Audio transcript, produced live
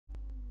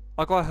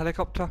I got a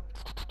helicopter.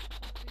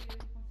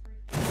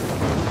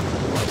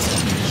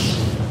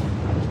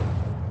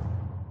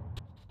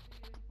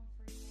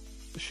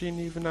 Does she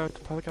even know how to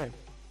play the game?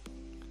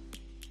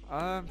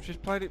 She's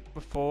played it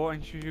before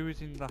and she's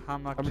using the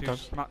hammer to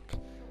smack.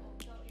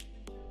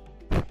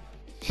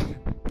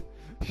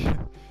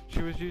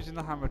 She was using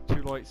the hammer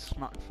to like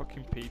smack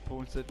fucking people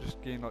instead of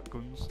just getting like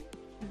guns.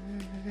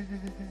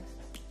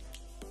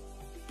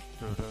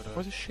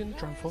 Why is she in the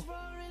drone for?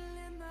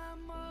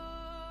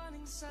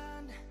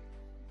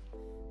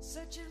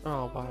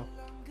 Oh wow,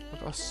 I've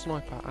got a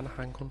sniper and a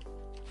handgun.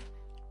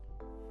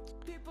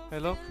 Hey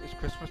look, it's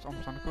Christmas,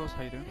 I'm Santa Claus,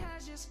 how you doing?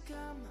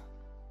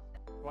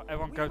 Right,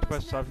 everyone go to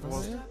where Sophie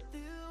was.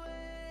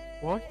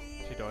 Why?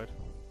 She died.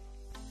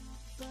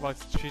 Like,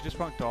 she just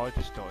won't die,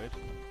 just died.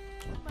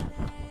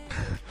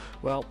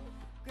 Well,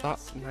 that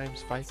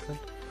name's fake then.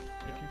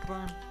 You can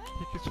climb,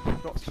 you can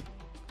spin.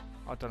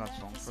 I don't have a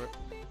song for it.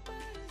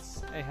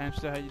 Hey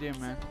hamster, how you doing,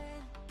 man?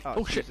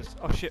 Oh shit! Jesus.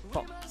 Oh shit,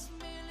 fuck.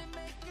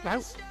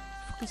 No!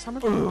 Fucking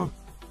salmon!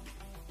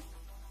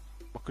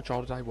 My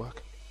controller today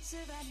work.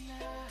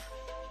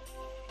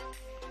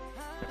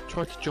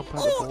 Tried to jump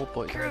out the wall,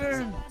 but Get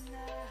him!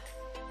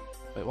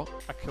 Wait, what?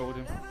 I killed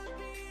him.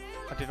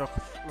 I did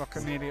like a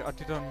nearly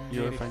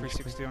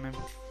 360 on him. I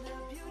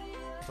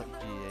was like,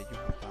 yeah, you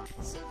have that.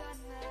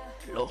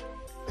 Look,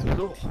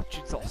 look,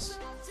 Jesus.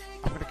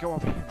 I'm gonna go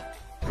over here now.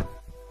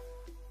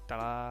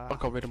 Ta-da! I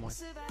got rid of mine.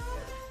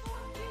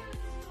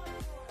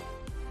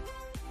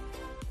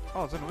 Oh,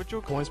 there's another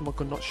jug. Why is my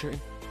gun not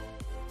shooting?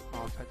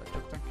 Oh, I'll take that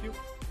jug, thank you.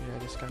 Yeah,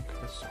 this gang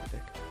is a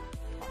dick.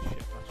 Oh shit,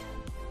 that's cool.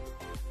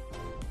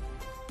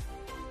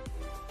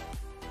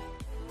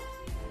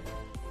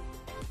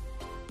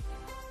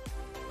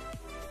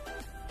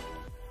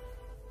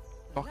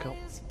 Fuck up.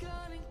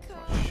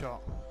 Oh,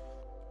 shot.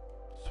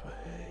 Sweet.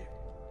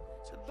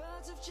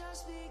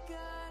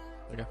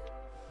 There you go.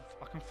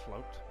 I can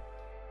float.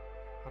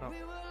 I don't.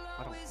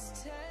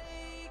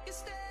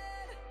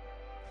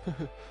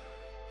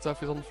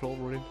 Sophie's on the floor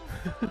running.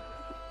 I'm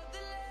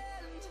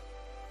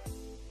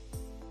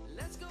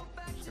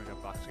just gonna go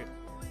back to it.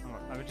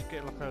 Alright, let me just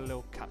get like a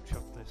little capture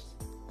of this.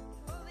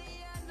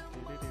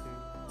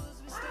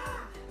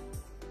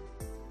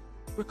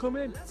 We're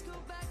coming!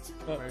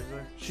 Where is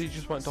it? She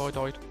just went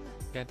died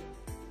again.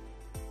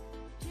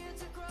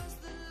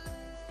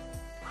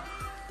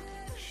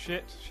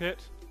 Shit, shit.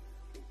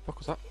 Fuck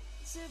was that?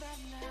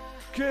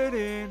 Get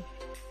in!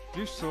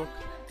 You suck.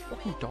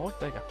 Fucking died,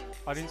 there you go.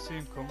 I didn't see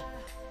him come.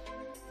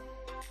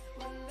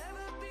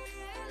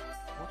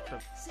 What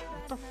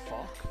the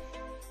fuck?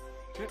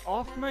 Get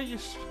off me, you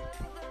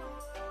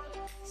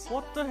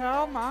What the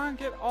hell, man?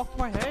 Get off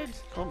my head!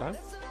 Calm down.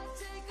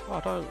 Oh, I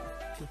don't.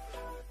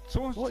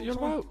 What you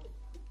about?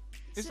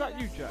 Is that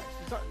you, Jax?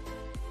 Is that...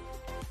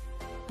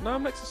 No,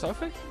 I'm next to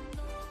Sophie.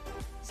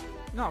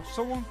 No,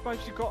 someone's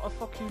basically got a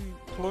fucking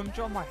plunge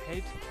on my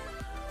head.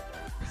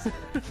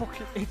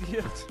 Fucking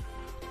idiot.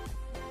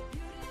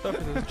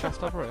 Sophie, there's a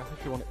chest over here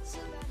if you want it.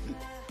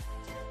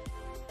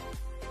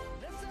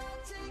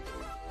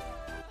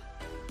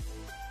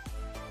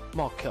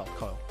 Mark kill,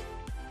 Kyle.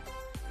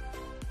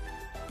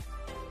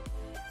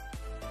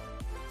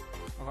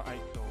 I got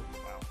 8 kills,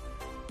 wow.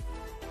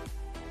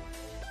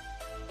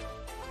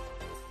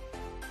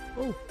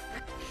 Oh,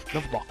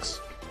 another box.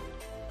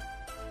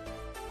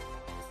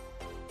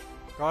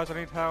 Guys, I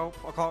need help.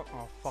 I can't.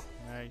 Oh, fuck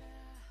me.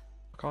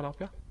 I can't help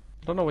you. I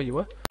don't know where you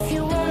were. If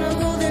you wanna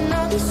go, then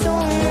I'll be so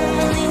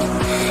lonely.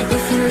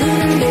 If you're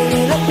leaving,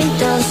 baby, let me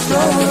down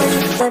slowly.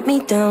 Let me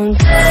down.